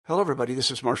Hello, everybody. This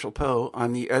is Marshall Poe.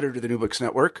 I'm the editor of the New Books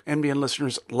Network. NBN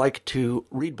listeners like to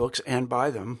read books and buy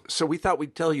them. So we thought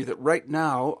we'd tell you that right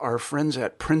now, our friends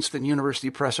at Princeton University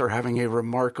Press are having a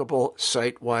remarkable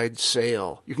site-wide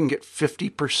sale. You can get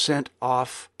 50%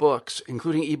 off books,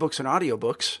 including ebooks and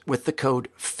audiobooks, with the code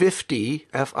 50,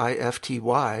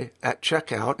 F-I-F-T-Y, at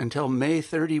checkout until May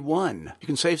 31. You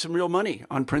can save some real money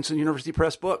on Princeton University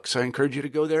Press books. I encourage you to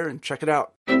go there and check it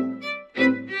out.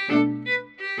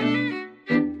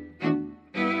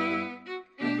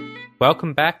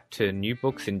 Welcome back to New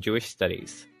Books in Jewish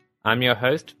Studies. I'm your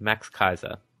host, Max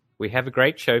Kaiser. We have a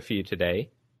great show for you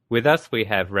today. With us, we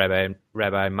have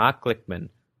Rabbi Mark Glickman,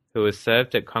 who has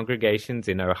served at congregations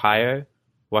in Ohio,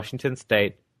 Washington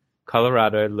State,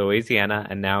 Colorado, Louisiana,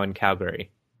 and now in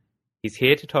Calgary. He's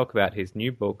here to talk about his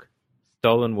new book,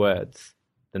 Stolen Words,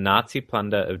 The Nazi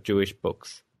Plunder of Jewish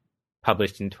Books,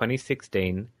 published in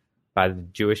 2016 by the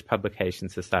Jewish Publication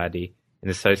Society in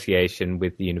association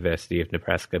with the University of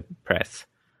Nebraska Press.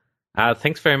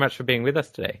 Thanks very much for being with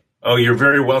us today. Oh, you're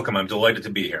very welcome. I'm delighted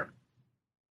to be here.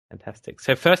 Fantastic.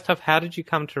 So first off, how did you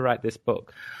come to write this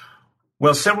book?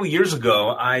 Well, several years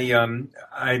ago,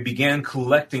 I began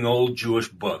collecting old Jewish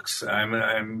books. I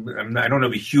don't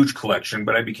have a huge collection,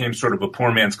 but I became sort of a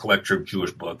poor man's collector of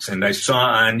Jewish books. And I saw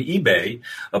on eBay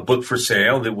a book for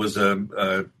sale that was an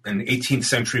 18th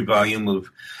century volume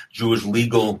of Jewish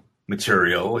legal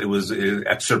material. It was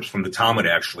excerpts from the Talmud,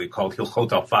 actually, called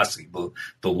Hilchot Alfasi,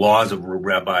 the laws of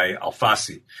Rabbi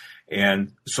Alfasi.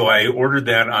 And so I ordered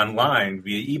that online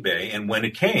via eBay. And when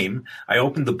it came, I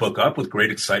opened the book up with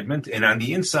great excitement. And on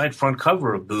the inside front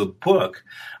cover of the book,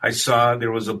 I saw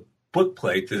there was a book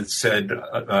plate that said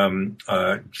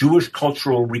Jewish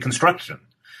Cultural Reconstruction.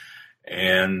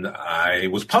 And I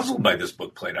was puzzled by this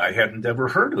book plate. I hadn't ever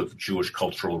heard of Jewish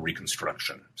cultural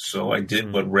reconstruction. So I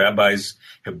did what rabbis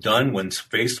have done when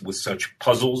faced with such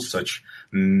puzzles, such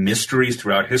mysteries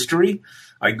throughout history.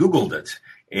 I Googled it.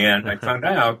 And I found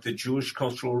out that Jewish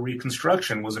Cultural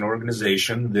Reconstruction was an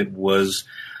organization that was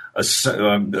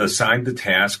assigned the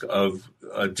task of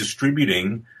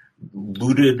distributing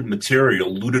looted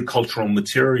cultural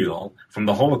material from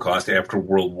the Holocaust after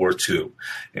World War II.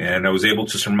 And I was able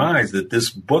to surmise that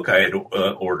this book I had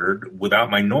ordered,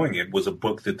 without my knowing it, was a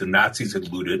book that the Nazis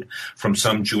had looted from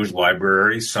some Jewish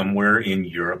library somewhere in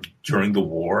Europe during the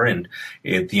war. And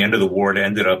at the end of the war, it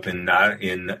ended up in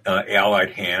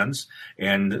Allied hands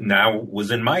and now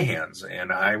was in my hands.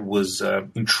 And I was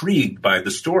intrigued by the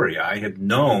story. I had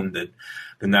known that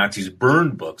the Nazis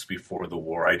burned books before the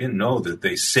war. I didn't know that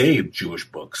they saved Jewish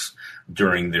books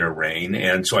during their reign.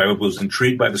 And so I was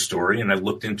intrigued by the story, and I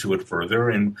looked into it further,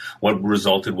 and what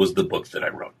resulted was the book that I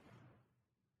wrote.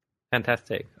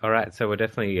 Fantastic. All right, so we'll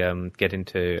definitely get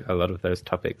into a lot of those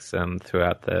topics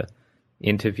throughout the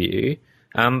interview.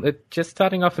 Just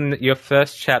starting off in your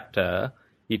first chapter,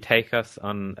 you take us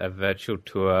on a virtual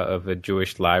tour of a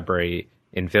Jewish library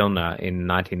in Vilna in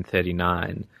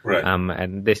 1939. Right.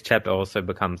 And this chapter also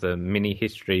becomes a mini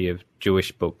history of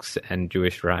Jewish books and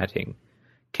Jewish writing.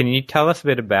 Can you tell us a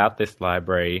bit about this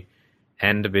library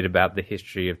and a bit about the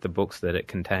history of the books that it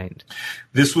contained?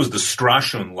 This was the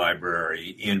Strashun Library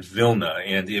in Vilna,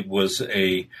 and it was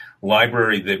a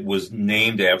library that was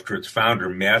named after its founder,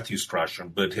 Matthew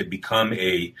Strashun, but had become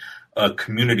a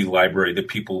community library that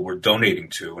people were donating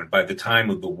to. And by the time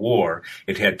of the war,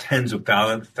 it had tens of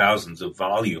thousands of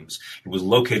volumes. It was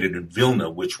located in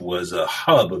Vilna, which was a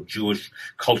hub of Jewish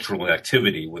cultural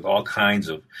activity with all kinds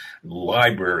of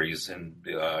libraries and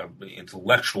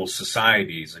intellectual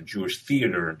societies and Jewish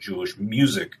theater and Jewish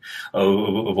music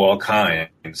of all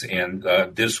kinds. And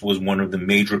this was one of the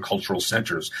major cultural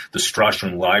centers, the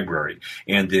Strashun Library.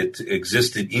 And it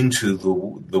existed into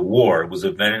the war. It was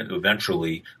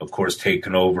eventually, of course,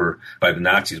 taken over by the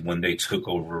Nazis when they took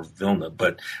over Vilna.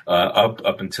 But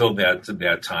up until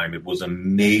that time, it was a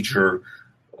major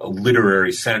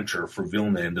literary center for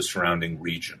Vilna and the surrounding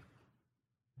region.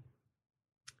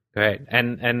 Great,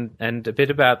 and a bit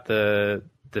about the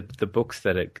books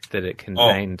that it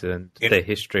contained and the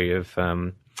history of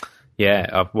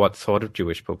what sort of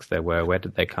Jewish books there were. Where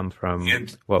did they come from?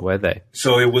 What were they?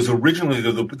 So it was originally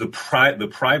the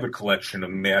private collection of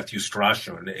Matthew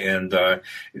Strashun, and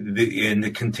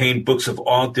it contained books of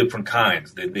all different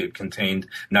kinds. They contained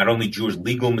not only Jewish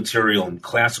legal material and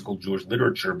classical Jewish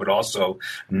literature, but also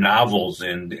novels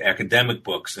and academic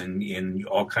books in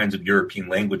all kinds of European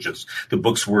languages. The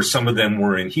books some of them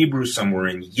were in Hebrew, some were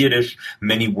in Yiddish,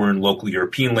 many were in local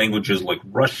European languages like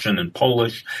Russian and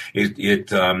Polish.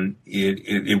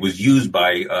 it was used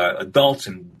by adults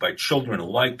and by children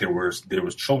alike. There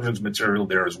was children's material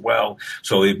there as well.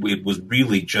 So it was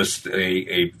really just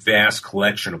a vast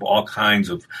collection of all kinds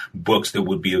of books that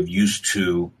would be of use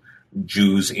to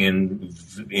Jews in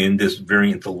this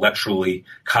very intellectually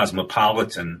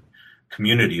cosmopolitan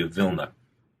community of Vilna.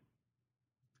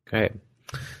 Great.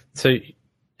 So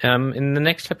in the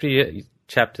next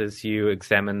chapters, you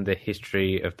examine the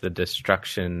history of the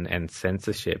destruction and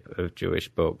censorship of Jewish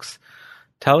books.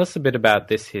 Tell us a bit about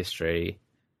this history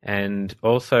and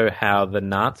also how the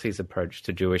Nazis' approach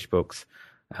to Jewish books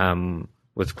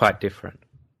was quite different.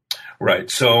 Right.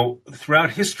 So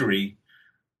throughout history,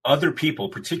 other people,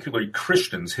 particularly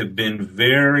Christians, have been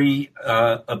very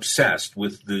obsessed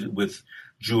with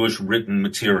Jewish written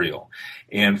material,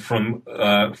 and from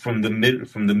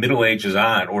the Middle Ages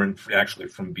on, or actually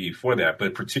from before that,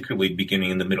 but particularly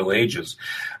beginning in the Middle Ages,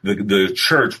 the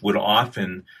church would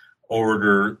often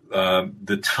order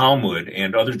the Talmud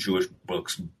and other Jewish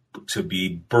books to be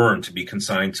burned, to be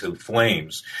consigned to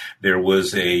flames. There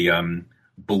was a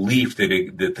belief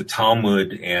that the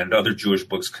Talmud and other Jewish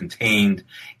books contained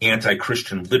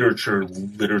anti-Christian literature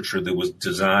that was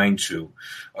designed to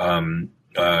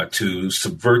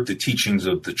subvert the teachings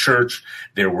of the church.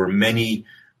 There were many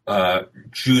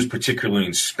Jews, particularly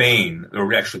in Spain,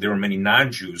 or actually there were many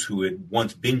non-Jews who had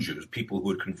once been Jews, people who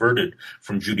had converted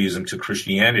from Judaism to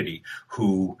Christianity,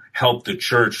 who helped the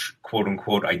church, quote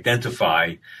unquote,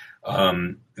 identify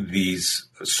these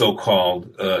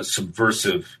so-called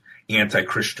subversive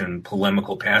anti-Christian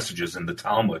polemical passages in the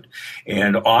Talmud.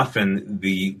 And often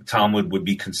the Talmud would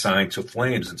be consigned to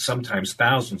flames, and sometimes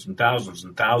thousands and thousands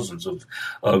and thousands of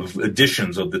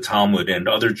editions of the Talmud and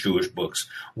other Jewish books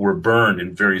were burned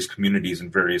in various communities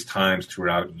and various times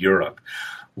throughout Europe.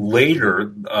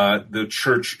 Later, the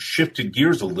church shifted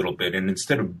gears a little bit, and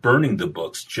instead of burning the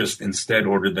books, just instead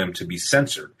ordered them to be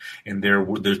censored. And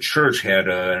the church had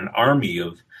an army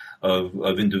of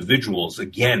individuals,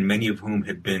 again, many of whom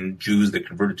had been Jews that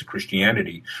converted to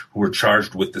Christianity, who were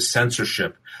charged with the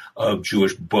censorship of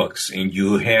Jewish books. And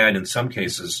you had, in some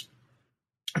cases,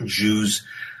 Jews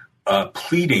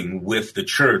pleading with the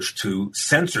church to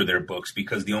censor their books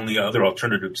because the only other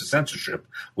alternative to censorship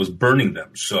was burning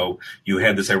them. So you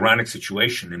had this ironic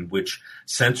situation in which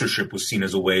censorship was seen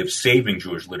as a way of saving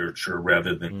Jewish literature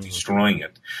rather than destroying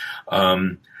it.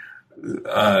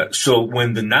 So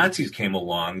when the Nazis came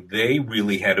along, they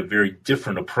really had a very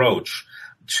different approach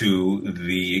to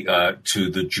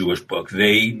the Jewish book.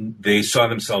 They saw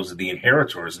themselves as the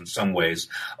inheritors in some ways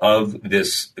of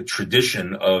this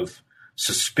tradition of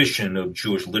suspicion of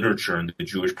Jewish literature and the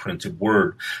Jewish printed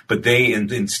word. But they,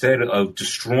 instead of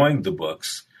destroying the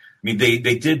books, I mean, they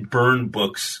did burn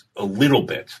books a little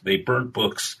bit. They burnt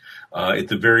books at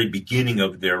the very beginning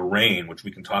of their reign, which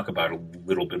we can talk about a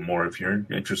little bit more if you're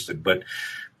interested. But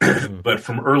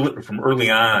from early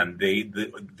on,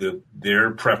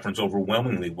 their preference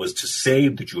overwhelmingly was to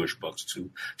save the Jewish books,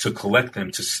 to collect them,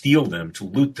 to steal them, to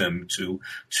loot them, to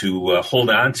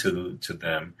hold on to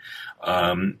them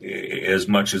as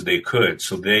much as they could.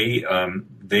 So they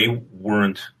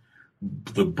weren't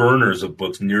the burners of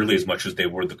books nearly as much as they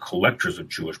were the collectors of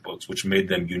Jewish books, which made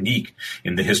them unique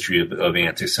in the history of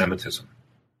anti-Semitism.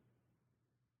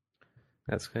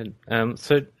 That's good.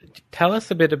 So tell us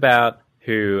a bit about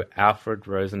who Alfred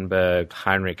Rosenberg,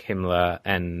 Heinrich Himmler,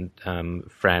 and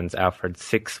Franz Alfred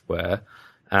Six were.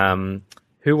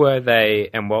 Who were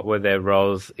they, and what were their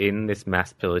roles in this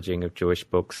mass pillaging of Jewish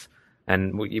books?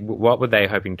 And what were they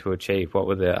hoping to achieve? What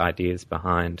were the ideas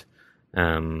behind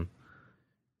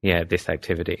this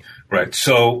activity? Right.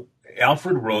 So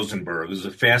Alfred Rosenberg is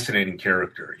a fascinating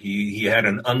character. He had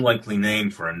an unlikely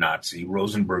name for a Nazi.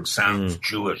 Rosenberg sounds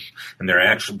Jewish, and there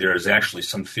is actually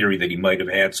some theory that he might have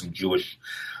had some Jewish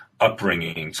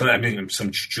upbringing,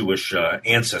 some Jewish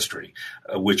ancestry,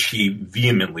 which he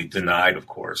vehemently denied, of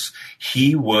course.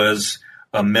 He was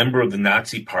a member of the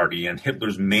Nazi Party and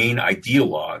Hitler's main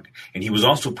ideologue, and he was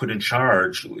also put in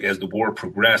charge as the war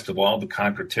progressed of all the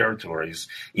conquered territories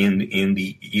in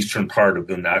the eastern part of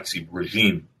the Nazi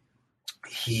regime.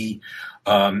 He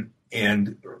was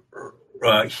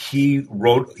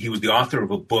the author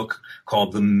of a book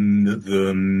called The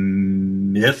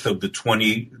Myth of the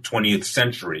 20th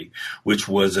Century, which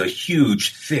was a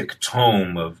huge, thick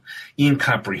tome of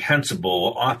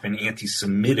incomprehensible, often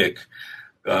anti-Semitic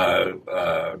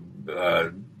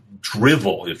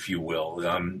drivel, if you will.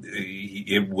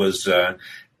 It was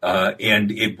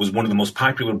one of the most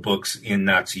popular books in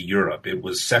Nazi Europe. It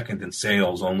was second in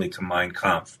sales only to Mein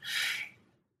Kampf.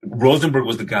 Rosenberg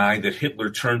was the guy that Hitler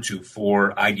turned to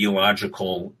for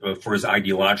his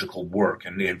ideological work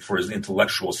and for his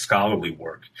intellectual scholarly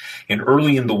work. And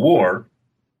early in the war,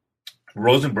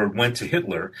 Rosenberg went to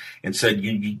Hitler and said,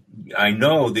 I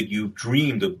know that you've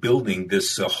dreamed of building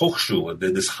this Hochschule,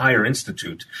 this higher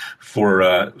institute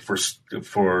for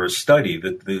study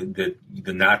that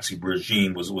the Nazi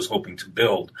regime was hoping to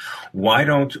build. Why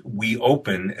don't we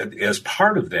open, as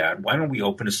part of that,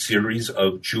 a series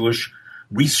of Jewish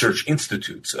research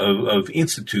institutes, of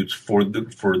institutes for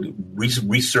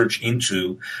research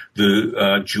into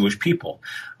the Jewish people.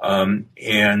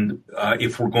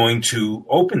 If we're going to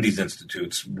open these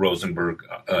institutes, Rosenberg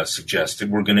suggested,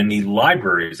 we're going to need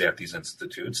libraries at these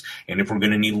institutes. And if we're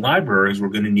going to need libraries, we're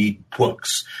going to need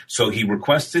books. So he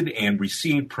requested and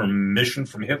received permission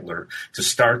from Hitler to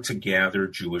start to gather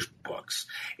Jewish books.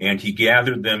 And he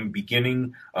gathered them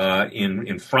beginning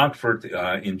in Frankfurt,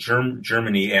 in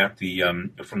Germany,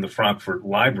 from the Frankfurt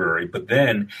Library. But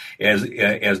then, as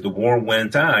the war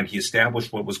went on, he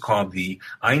established what was called the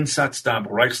Einsatzstab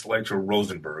Reichsleiter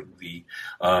Rosenberg, the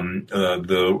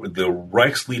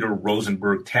Reichsleiter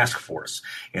Rosenberg Task Force.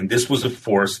 And this was a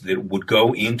force that would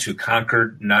go into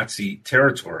conquered Nazi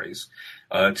territories,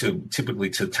 typically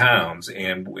to towns,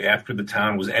 and after the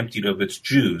town was emptied of its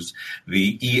Jews,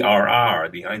 the ERR,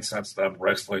 the Einsatzstab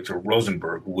Reichsleiter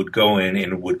Rosenberg, would go in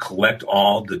and would collect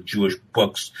all the Jewish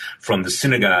books from the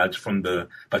synagogues, from the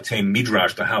Batei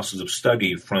Midrash, the houses of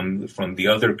study, from the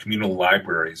other communal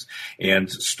libraries,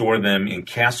 and store them in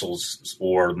castles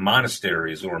or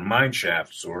monasteries or mine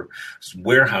shafts or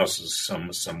warehouses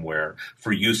somewhere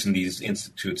for use in these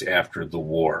institutes after the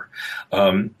war.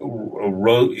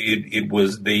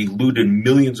 They looted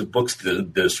millions of books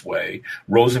this way.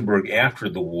 Rosenberg, after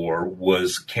the war,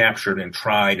 was captured and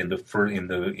tried in the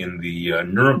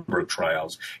Nuremberg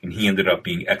trials, and he ended up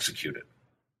being executed.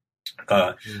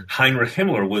 Heinrich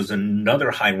Himmler was another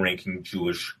high-ranking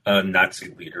Jewish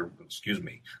Nazi leader,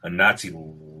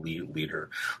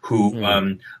 who,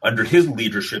 under his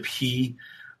leadership, he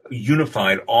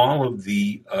unified all of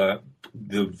the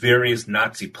various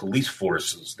Nazi police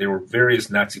forces. There were various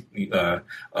Nazi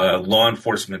law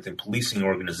enforcement and policing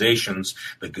organizations,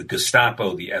 the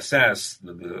Gestapo, the SS,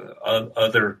 the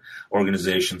other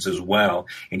organizations as well,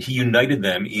 and he united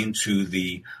them into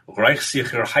the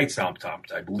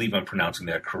Reichssicherheitsamt, I believe I'm pronouncing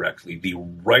that correctly, the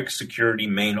Reich Security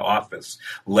Main Office,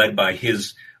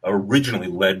 originally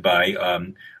led by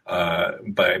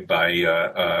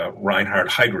Reinhard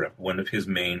Heydrich, one of his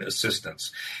main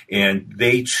assistants. And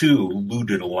they too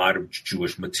looted a lot of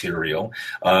Jewish material.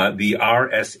 The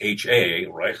RSHA,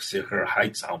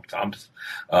 Reichssicherheitsamt,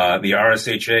 the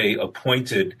RSHA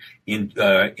appointed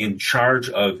in charge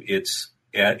of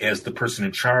as the person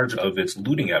in charge of its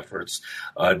looting efforts,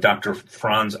 Dr.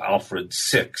 Franz Alfred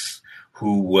Six,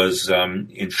 who was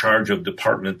in charge of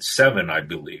Department 7, I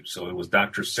believe. So it was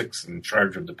Dr. Six in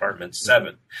charge of Department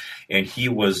 7. And he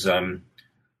was, I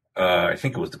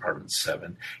think it was Department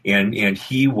 7. And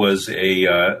he was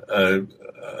a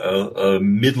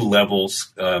mid-level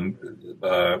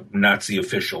Nazi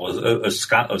official, a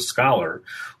scholar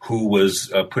who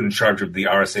was put in charge of the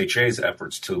RSHA's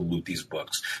efforts to loot these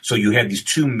books. So you had these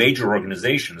two major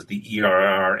organizations, the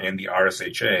ERR and the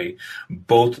RSHA,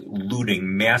 both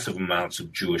looting massive amounts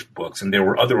of Jewish books. And there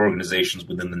were other organizations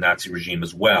within the Nazi regime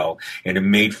as well. And it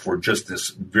made for just this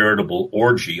veritable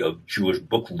orgy of Jewish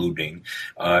book looting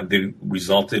that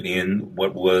resulted in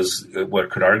what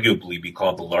could arguably be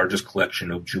called the largest collection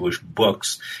of Jewish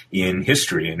books in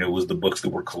history. And it was the books that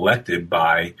were collected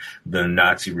by the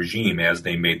Nazi regime as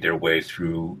they made their way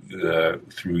through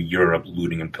Europe,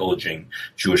 looting and pillaging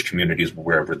Jewish communities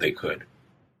wherever they could.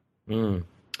 Mm.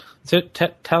 So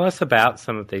tell us about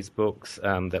some of these books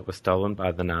that were stolen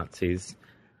by the Nazis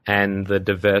and the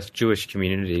diverse Jewish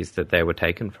communities that they were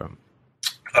taken from.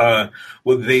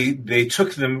 Well, they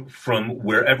took them from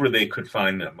wherever they could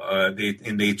find them.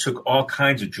 They took all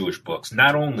kinds of Jewish books,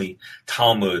 not only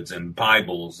Talmuds and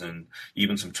Bibles and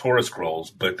even some Torah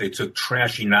scrolls, but they took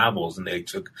trashy novels and they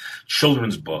took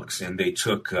children's books and they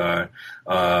took,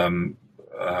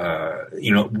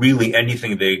 really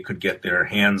anything they could get their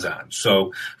hands on.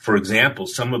 So, for example,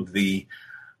 some of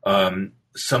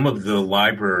the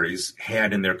libraries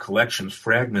had in their collections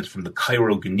fragments from the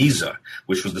Cairo Geniza,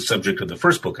 which was the subject of the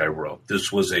first book I wrote.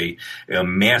 This was a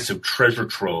massive treasure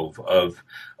trove of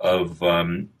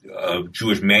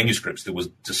Jewish manuscripts that was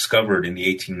discovered in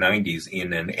the 1890s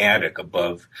in an attic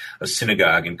above a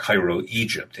synagogue in Cairo,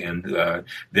 Egypt. And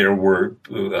there were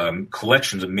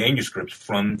collections of manuscripts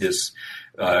from this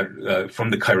from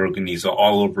the Cairo Geniza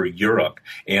all over Europe,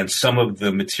 and some of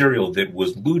the material that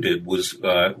was looted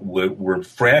were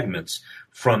fragments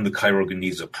from the Cairo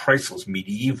Geniza, priceless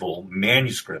medieval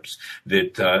manuscripts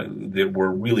that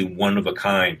were really one of a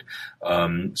kind.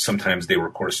 Sometimes they were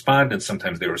correspondence,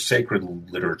 sometimes they were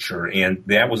sacred literature, and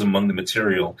that was among the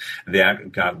material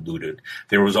that got looted.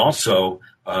 There was also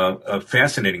a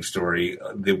fascinating story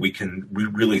that we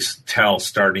really tell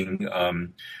starting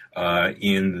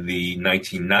in the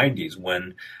 1990s,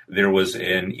 when there was the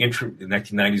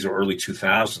 1990s or early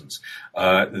 2000s,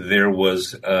 there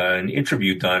was an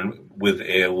interview done with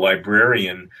a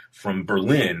librarian from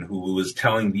Berlin who was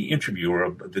telling the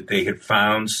interviewer that they had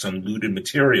found some looted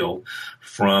material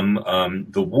from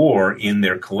the war in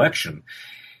their collection.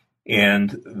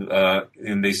 And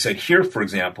they said, here, for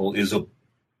example, is a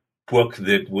book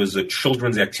that was a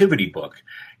children's activity book,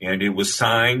 and it was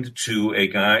signed to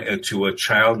a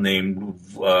child named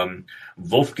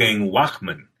Wolfgang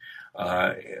Lachmann,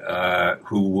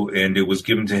 and it was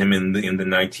given to him in the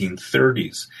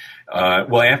 1930s.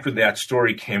 Well, after that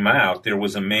story came out, there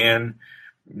was a man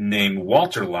named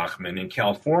Walter Lachmann in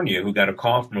California who got a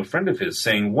call from a friend of his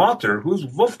saying, "Walter, who's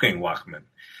Wolfgang Lachmann?"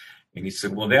 And he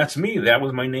said, "Well, that's me. That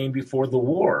was my name before the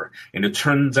war." And it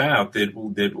turns out that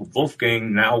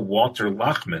Wolfgang, now Walter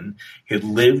Lachmann, had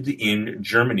lived in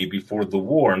Germany before the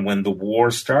war. And when the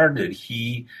war started,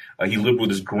 he lived with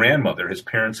his grandmother. His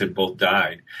parents had both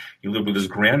died. He lived with his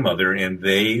grandmother, and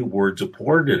they were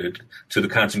deported to the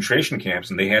concentration camps,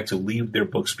 and they had to leave their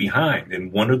books behind.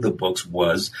 And one of the books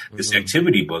was this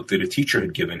activity book that a teacher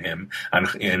had given him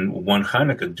in one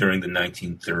Hanukkah during the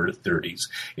 1930s.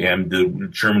 And the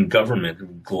German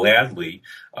government gladly,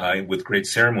 with great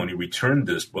ceremony, returned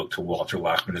this book to Walter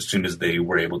Lachmann as soon as they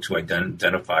were able to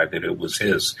identify that it was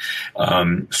his.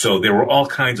 So there were all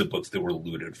kinds of books that were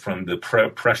looted, from the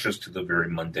precious to the very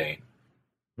mundane.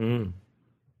 Mm.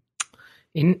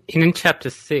 In chapter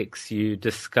 6, you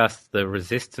discuss the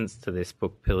resistance to this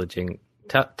book pillaging.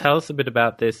 Tell us a bit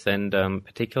about this, and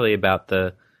particularly about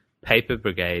the paper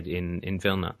brigade in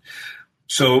Vilna.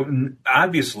 So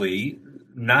obviously,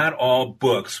 not all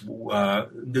books,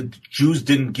 the Jews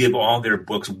didn't give all their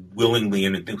books willingly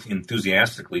and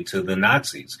enthusiastically to the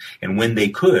Nazis. And when they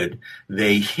could,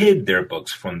 they hid their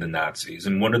books from the Nazis.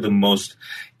 And one of the most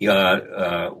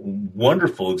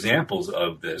wonderful examples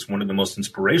of this, one of the most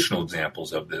inspirational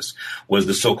examples of this, was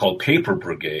the so-called Paper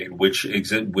Brigade, which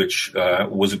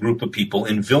was a group of people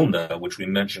in Vilna, which we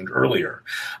mentioned earlier.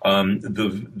 As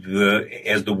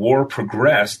the war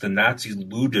progressed, the Nazis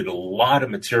looted a lot of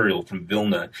material from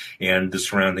Vilna and the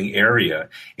surrounding area,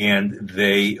 and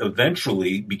they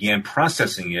eventually began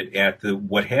processing it at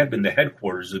what had been the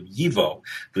headquarters of YIVO,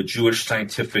 the Jewish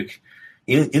Scientific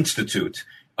Institute.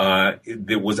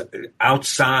 That was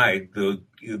outside the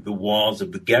walls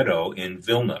of the ghetto in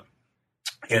Vilna.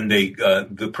 And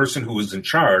the person who was in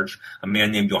charge, a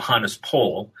man named Johannes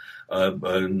Pohl,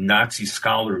 a Nazi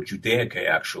scholar of Judaica,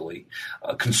 actually,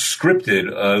 conscripted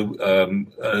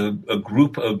a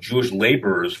group of Jewish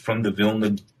laborers from the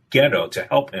Vilna ghetto to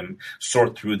help him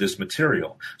sort through this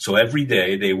material. So every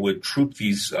day they would troop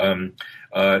these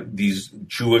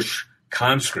Jewish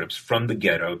conscripts from the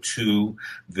ghetto to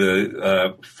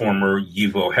the former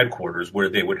YIVO headquarters, where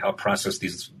they would help process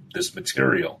this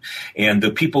material. And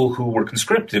the people who were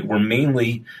conscripted were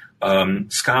mainly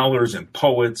scholars and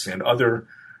poets and other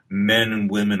men and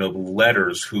women of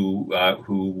letters who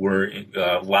were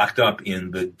locked up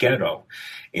in the ghetto.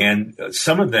 And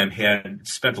some of them had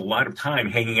spent a lot of time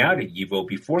hanging out at YIVO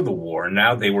before the war, and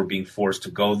now they were being forced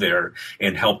to go there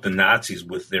and help the Nazis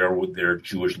with their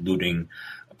Jewish looting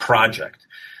project.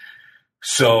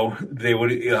 So they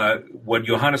would, what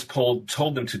Johannes Pohl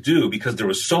told them to do, because there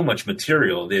was so much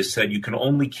material, they said, you can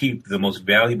only keep the most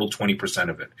valuable 20%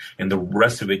 of it, and the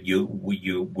rest of it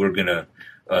we're going to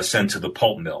send to the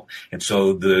pulp mill. And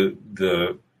so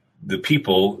the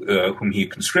people whom he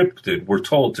conscripted were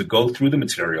told to go through the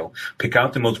material, pick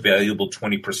out the most valuable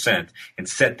 20%, and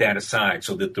set that aside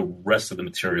so that the rest of the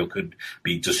material could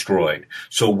be destroyed.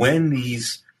 So when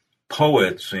these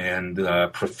poets and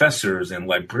professors and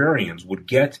librarians would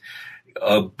get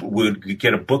a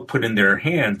book put in their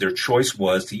hand, their choice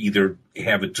was to either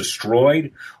have it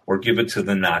destroyed or give it to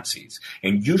the Nazis.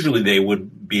 And usually they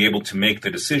would be able to make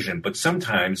the decision, but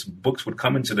sometimes books would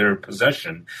come into their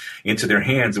possession, into their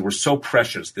hands, that were so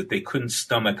precious that they couldn't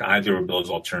stomach either of those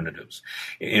alternatives.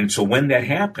 And so when that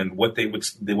happened, what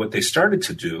they started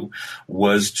to do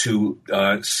was to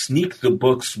sneak the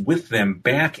books with them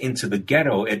back into the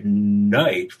ghetto at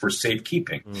night for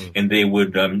safekeeping. And they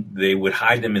would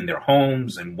hide them in their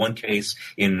homes, in one case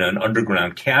in an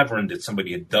underground cavern that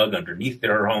somebody had dug underneath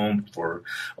their home for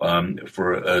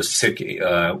a sick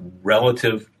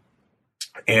relative.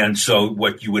 And so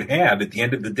what you would have at the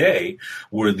end of the day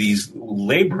were these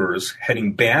laborers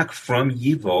heading back from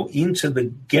Yivo into the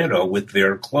ghetto with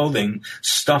their clothing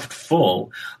stuffed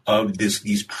full of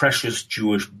these precious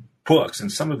Jewish books,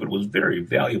 and some of it was very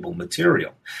valuable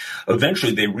material.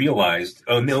 Eventually they realized,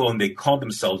 and they called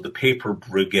themselves the Paper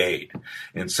Brigade.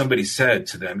 And somebody said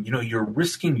to them, you're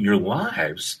risking your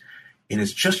lives, and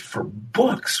it's just for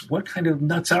books. What kind of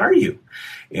nuts are you?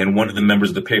 And one of the members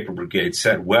of the Paper Brigade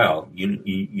said, well,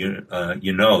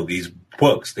 these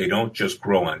books, they don't just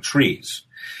grow on trees.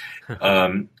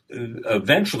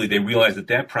 Eventually, they realized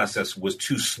that process was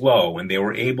too slow, and they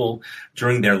were able,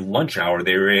 during their lunch hour,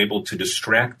 they were able to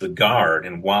distract the guard.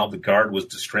 And while the guard was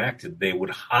distracted, they would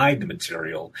hide the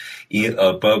material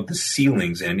above the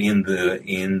ceilings and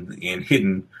in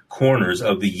hidden corners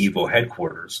of the Yivo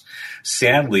headquarters.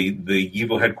 Sadly, the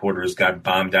Yivo headquarters got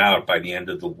bombed out by the end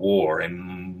of the war,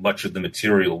 and much of the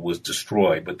material was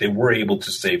destroyed. But they were able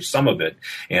to save some of it,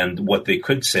 and what they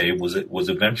could save was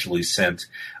eventually sent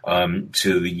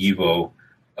to the Yivo,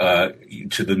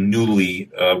 to the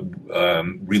newly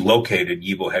relocated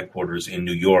Yivo headquarters in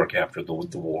New York after the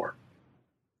war.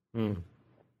 Hmm.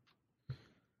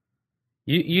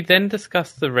 You then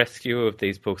discussed the rescue of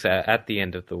these books at the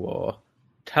end of the war.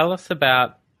 Tell us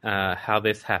about how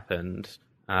this happened,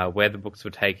 where the books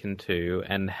were taken to,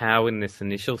 and how in this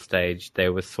initial stage they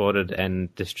were sorted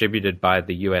and distributed by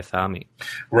the U.S. Army.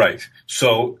 Right.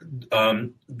 So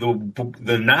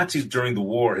the Nazis during the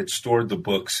war had stored the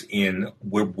books in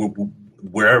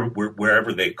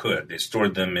wherever they could. They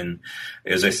stored them in,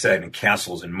 as I said, in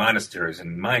castles and monasteries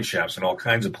and mine shafts and all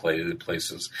kinds of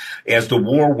places. As the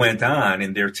war went on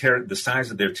and the size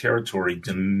of their territory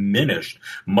diminished,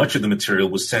 much of the material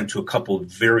was sent to a couple of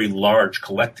very large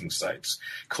collection sites.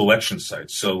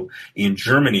 So in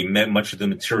Germany, much of the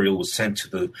material was sent to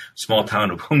the small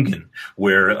town of Hungen,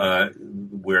 where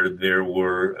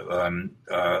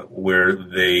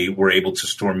they were able to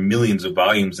store millions of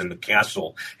volumes in the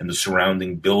castle and the surrounding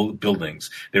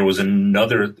buildings. There was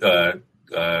another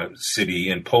city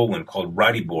in Poland called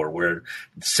Ratibor, where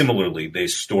similarly they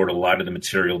stored a lot of the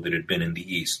material that had been in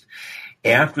the East.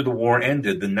 After the war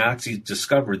ended, the Nazis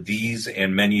discovered these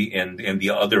and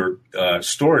the other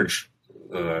storage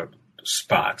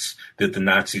spots that the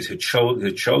Nazis had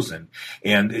chosen,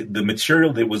 and the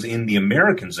material that was in the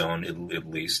American zone, at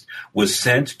least, was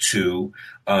sent to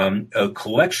a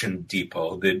collection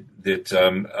depot that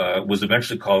was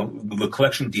eventually called the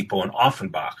Collection Depot in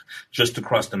Offenbach, just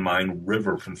across the Main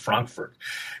River from Frankfurt.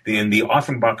 And the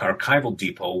Offenbach Archival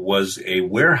Depot was a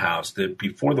warehouse that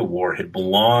before the war had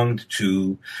belonged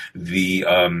to the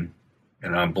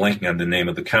and I'm blanking on the name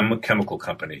of the chemical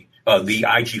company, the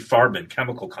IG Farben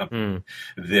chemical company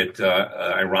that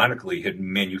ironically had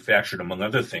manufactured, among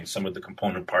other things, some of the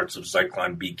component parts of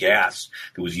Zyklon B gas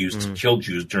that was used to kill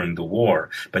Jews during the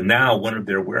war. But now one of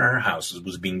their warehouses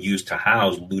was being used to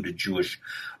house looted Jewish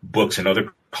books and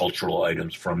other cultural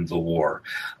items from the war.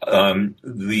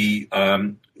 This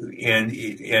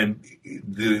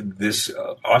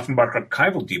Offenbach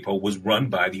Archival Depot was run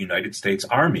by the United States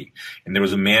Army. And there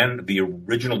was a man, the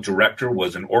original director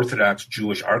was an Orthodox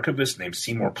Jewish archivist named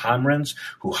Seymour Pomerantz,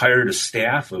 who hired a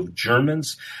staff of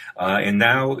Germans. And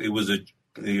now it was a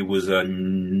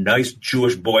nice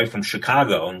Jewish boy from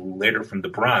Chicago and later from the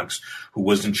Bronx who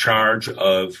was in charge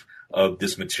of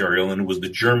this material, and it was the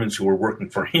Germans who were working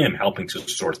for him helping to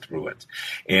sort through it.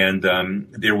 And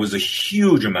there was a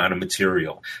huge amount of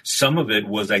material. Some of it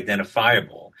was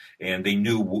identifiable, and they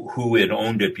knew who had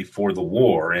owned it before the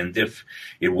war. And if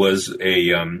it was a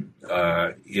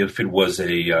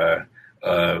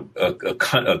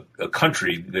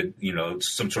country that,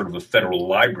 some sort of a federal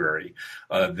library,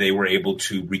 they were able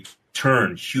to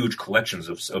return huge collections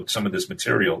of some of this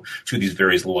material to these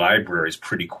various libraries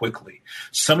pretty quickly.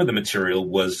 Some of the material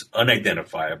was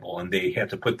unidentifiable, and they had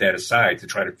to put that aside to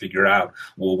try to figure out,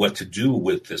 what to do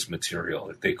with this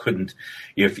material.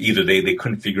 If either they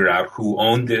couldn't figure out who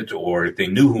owned it, or if they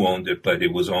knew who owned it, but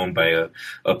it was owned by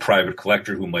a private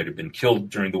collector who might have been killed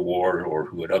during the war or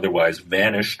who had otherwise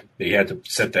vanished, they had to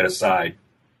set that aside.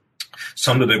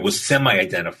 Some of it was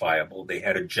semi-identifiable. They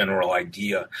had a general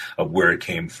idea of where it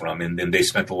came from, and then they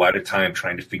spent a lot of time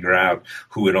trying to figure out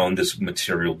who had owned this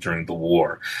material during the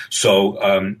war.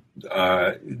 So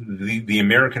the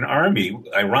American Army,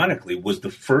 ironically, was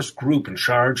the first group in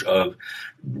charge of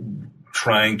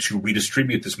trying to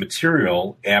redistribute this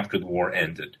material after the war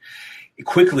ended.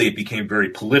 Quickly, it became very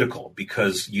political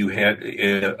because you had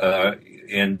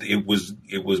it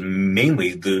was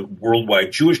mainly the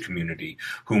worldwide Jewish community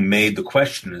who made the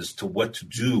question as to what to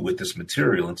do with this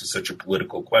material into such a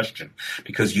political question,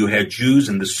 because you had Jews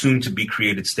in the soon-to-be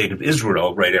created state of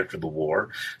Israel right after the war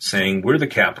saying, we're the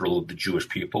capital of the Jewish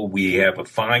people. We have a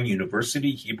fine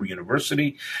university, Hebrew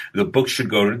University. The book should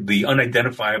go, the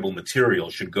unidentifiable material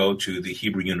should go to the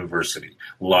Hebrew University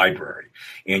library.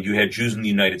 And you had Jews in the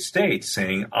United States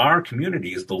saying, our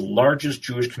community is the largest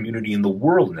Jewish community in the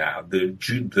world now.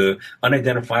 The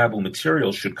unidentifiable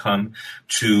material should come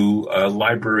to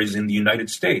libraries in the United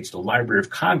States, the Library of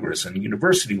Congress and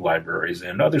university libraries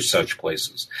and other such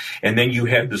places. And then you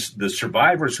had the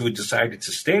survivors who had decided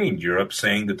to stay in Europe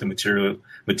saying that the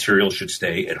material should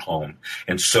stay at home.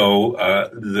 And so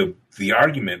the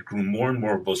argument grew more and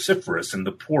more vociferous, and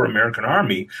the poor American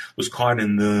army was caught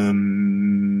in the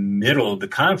middle of the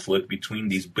conflict between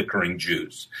these bickering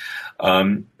Jews.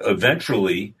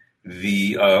 Eventually,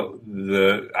 the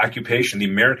occupation, the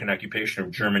American occupation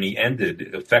of Germany, ended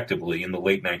effectively in the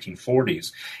late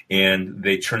 1940s, and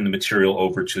they turned the material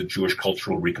over to Jewish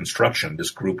Cultural Reconstruction, this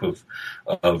group of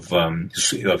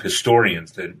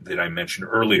historians that I mentioned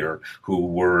earlier, who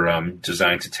were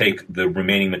designed to take the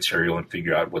remaining material and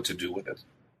figure out what to do with it.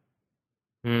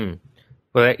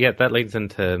 Well, yeah, that leads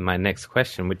into my next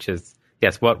question, which is,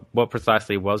 yes, what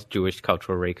precisely was Jewish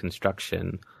Cultural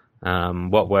Reconstruction?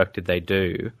 What work did they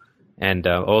do? And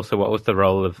also, what was the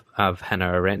role of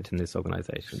Hannah Arendt in this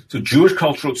organization?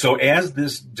 So as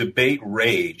this debate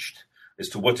raged as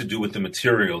to what to do with the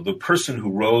material, the person who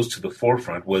rose to the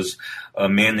forefront was a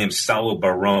man named Salo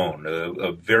Baron,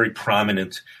 a very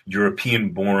prominent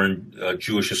European-born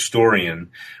Jewish historian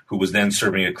who was then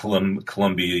serving at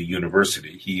Columbia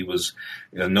University. He was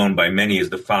known by many as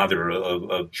the father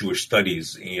of Jewish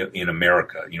studies in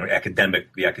America,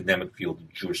 the academic field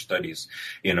of Jewish studies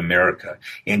in America.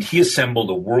 And he assembled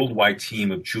a worldwide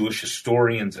team of Jewish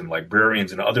historians and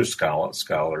librarians and other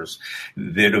scholars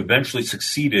that eventually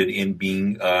succeeded in being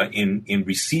in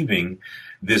receiving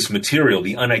this material,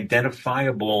 the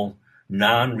unidentifiable,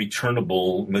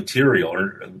 non-returnable material,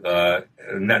 or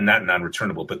not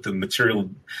non-returnable, but the material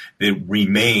that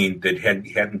remained that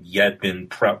hadn't yet been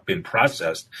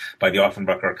processed by the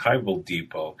Offenbach Archival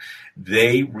Depot.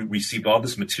 They received all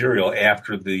this material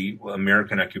after the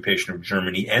American occupation of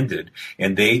Germany ended,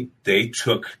 and they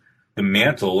took the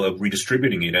mantle of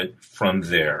redistributing it from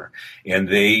there, and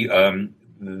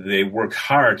they worked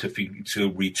hard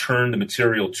to return the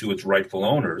material to its rightful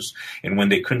owners. And when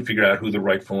they couldn't figure out who the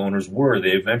rightful owners were,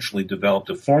 they eventually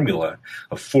developed a formula,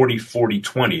 a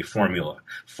 40-40-20 formula.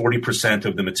 40%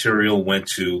 of the material went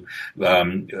to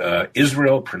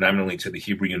Israel, predominantly to the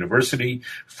Hebrew University.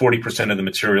 40% of the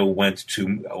material went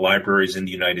to libraries in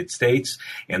the United States.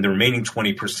 And the remaining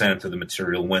 20% of the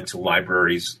material went to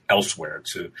libraries elsewhere,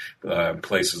 to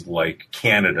places like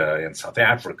Canada and South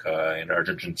Africa and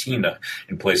Argentina,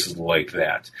 in places like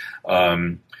that.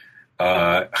 Hannah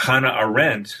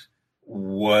Arendt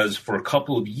was, for a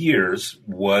couple of years,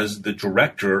 was the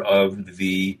director of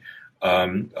the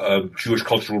of Jewish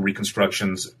Cultural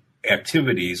Reconstruction's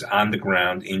activities on the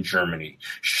ground in Germany.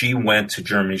 She went to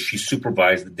Germany. She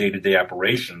supervised the day-to-day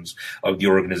operations of the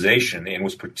organization and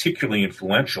was particularly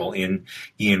influential in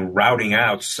routing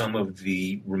out some of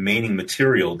the remaining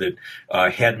material that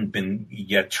hadn't been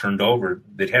turned over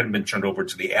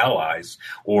to the Allies,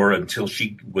 or until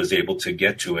she was able to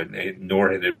get to it,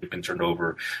 nor had it been turned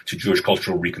over to Jewish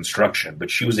Cultural Reconstruction.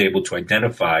 But she was able to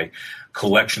identify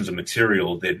collections of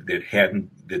material that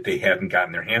they hadn't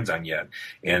gotten their hands on yet,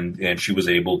 and she was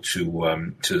able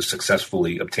to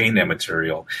successfully obtain that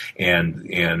material and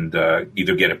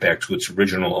either get it back to its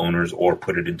original owners or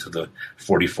put it into the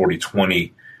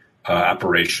 40-40-20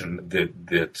 operation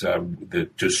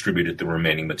that distributed the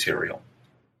remaining material.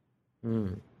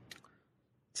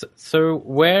 So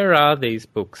where are these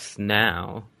books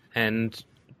now? And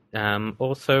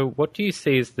also, what do you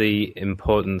see as the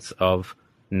importance of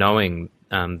knowing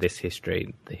this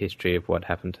history, the history of what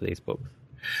happened to these books?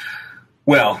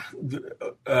 Well,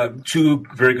 two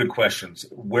very good questions.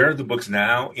 Where are the books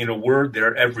now? In a word,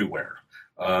 they're everywhere.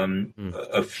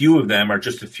 A few of them are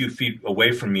just a few feet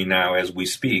away from me now as we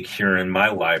speak here in my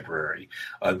library.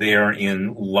 They are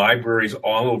in libraries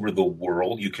all over the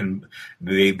world.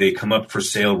 They come up for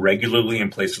sale regularly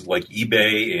in places like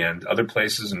eBay and other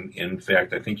places. And in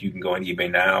fact, I think you can go on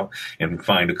eBay now and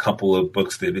find a couple of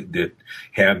books that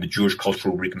have the Jewish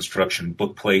Cultural Reconstruction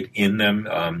bookplate in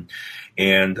them.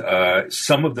 And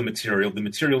some of the material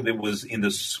that was in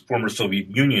the former Soviet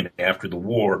Union after the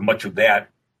war, much of that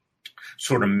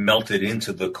sort of melted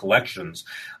into the collections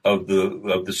of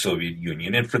the Soviet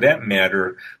Union. And for that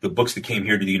matter, the books that came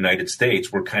here to the United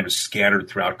States were kind of scattered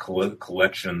throughout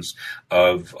collections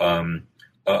of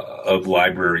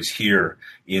libraries here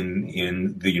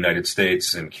in the United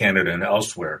States and Canada and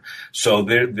elsewhere. So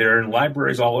they're in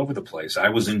libraries all over the place. I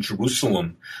was in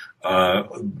Jerusalem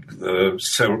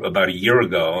so about a year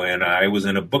ago, and I was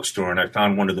in a bookstore, and I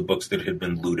found one of the books that had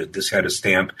been looted. This had a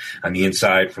stamp on the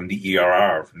inside from the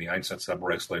ERR, from the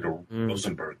Einsatzreichsleiter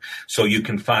Rosenberg. So you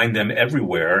can find them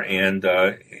everywhere, and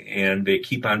they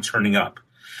keep on turning up.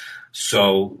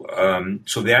 So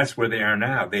that's where they are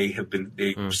now. They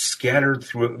were scattered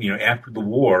through, after the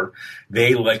war,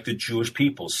 they, like the Jewish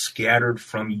people, scattered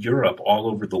from Europe all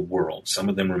over the world. Some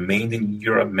of them remained in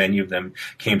Europe. Many of them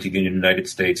came to the United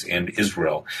States and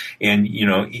Israel. And,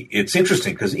 it's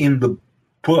interesting because in the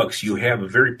books, you have a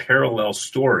very parallel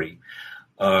story,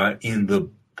 in the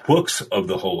books of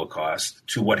the Holocaust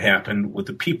to what happened with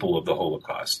the people of the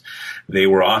Holocaust. They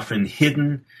were often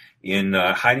hidden in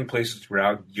hiding places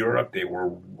throughout Europe. They were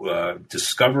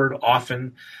discovered,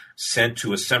 often sent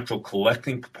to a central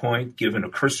collecting point, given a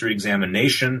cursory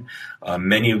examination.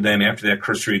 Many of them, after that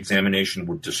cursory examination,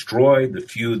 were destroyed. The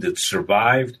few that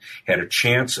survived had a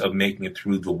chance of making it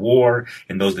through the war,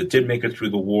 and those that did make it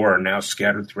through the war are now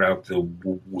scattered throughout the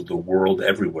world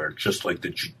everywhere, just like the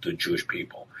Jewish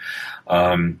people.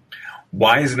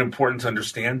 Why is it important to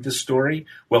understand this story?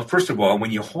 Well, first of all,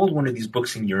 when you hold one of these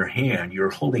books in your hand, you're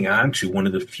holding on to one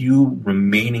of the few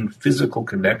remaining physical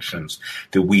connections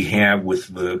that we have with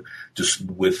the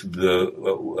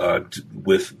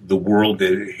world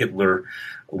that Hitler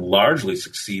largely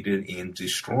succeeded in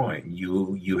destroying.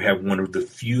 You have one of the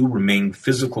few remaining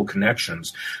physical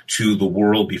connections to the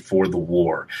world before the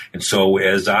war. And so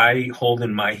as I hold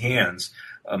in my hands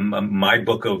my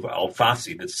book of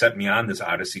Alfasi that set me on this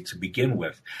odyssey to begin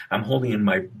with, I'm holding in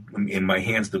my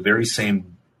hands the very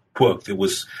same book that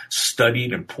was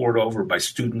studied and pored over by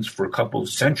students for a couple of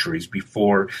centuries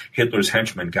before Hitler's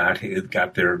henchmen got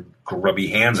their grubby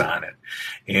hands on it.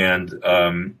 And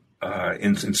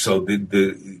so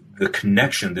the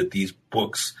connection that these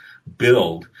books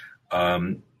build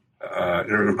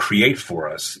or create for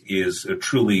us is a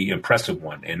truly impressive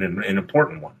one and an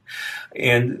important one.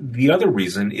 And the other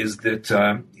reason is that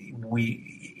we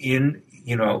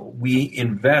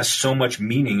invest so much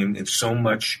meaning and so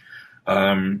much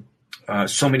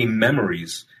so many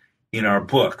memories in our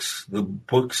books. The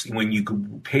books, when you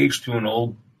page through an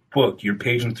old book, you're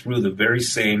paging through the very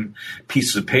same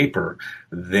pieces of paper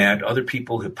that other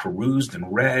people have perused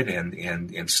and read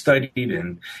and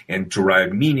studied and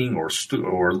derived meaning or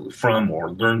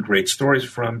learned great stories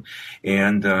from.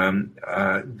 And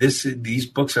these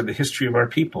books are the history of our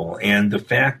people. And the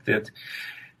fact that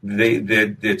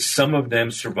that some of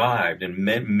them survived and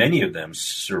many of them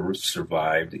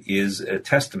survived is a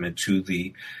testament to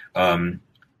the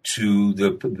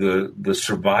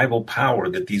survival power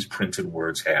that these printed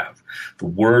words have. The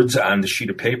words on the sheet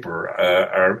of paper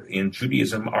are in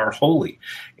Judaism are holy,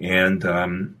 and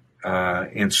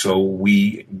so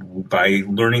we, by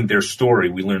learning their story,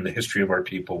 we learn the history of our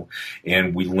people,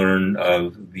 and we learn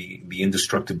of the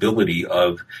indestructibility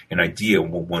of an idea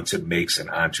once it makes it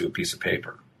onto a piece of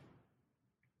paper.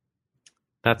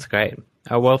 That's great.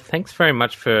 Well, thanks very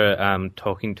much for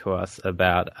talking to us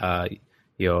about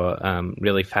your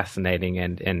really fascinating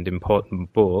and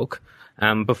important book.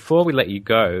 Before we let you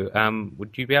go,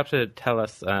 would you be able to tell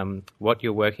us what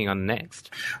you're working on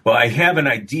next? Well, I have an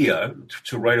idea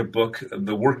to write a book.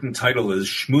 The working title is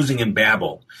Schmoozing in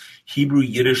Babel: Hebrew,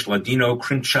 Yiddish, Ladino,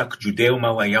 Krimchak,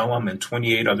 Judeo-Malayalam, and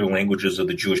 28 other languages of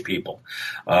the Jewish people.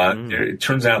 It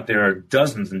turns out there are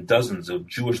dozens and dozens of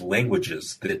Jewish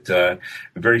languages that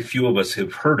very few of us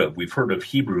have heard of. We've heard of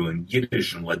Hebrew and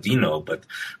Yiddish and Ladino, but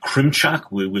Krimchak,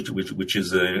 which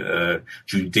is a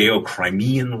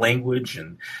Judeo-Crimean language,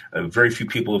 and very few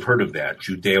people have heard of that.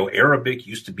 Judeo-Arabic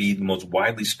used to be the most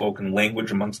widely spoken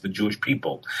language amongst the Jewish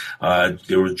people.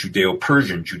 There was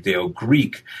Judeo-Persian,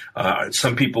 Judeo-Greek.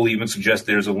 Some people even suggest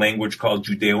there's a language called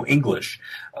Judeo-English,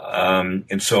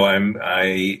 and so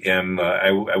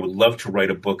I would love to write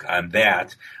a book on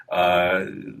that,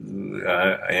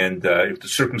 and if the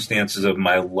circumstances of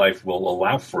my life will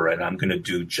allow for it, I'm going to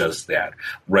do just that.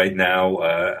 Right now,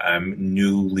 I'm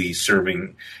newly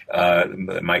serving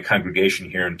my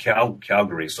congregation here in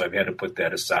Calgary, so I've had to put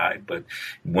that aside. But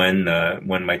when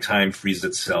my time frees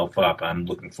itself up, I'm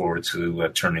looking forward to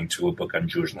turning to a book on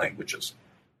Jewish languages.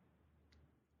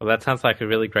 Well, that sounds like a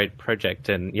really great project,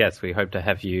 and yes, we hope to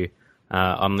have you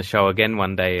on the show again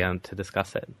one day to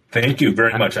discuss it. Thank you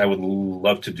very much. I would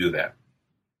love to do that.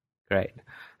 Great.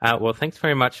 Well, thanks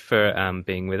very much for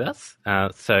being with us.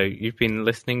 So you've been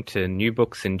listening to New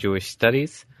Books in Jewish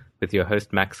Studies with your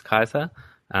host, Max Kaiser.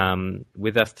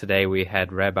 With us today, we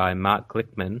had Rabbi Mark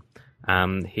Glickman.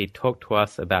 He talked to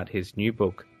us about his new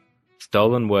book,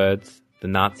 Stolen Words, The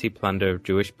Nazi Plunder of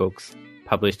Jewish Books,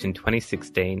 published in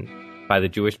 2016 by the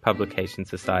Jewish Publication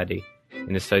Society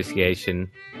in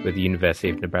association with the University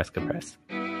of Nebraska Press.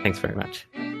 Thanks very much.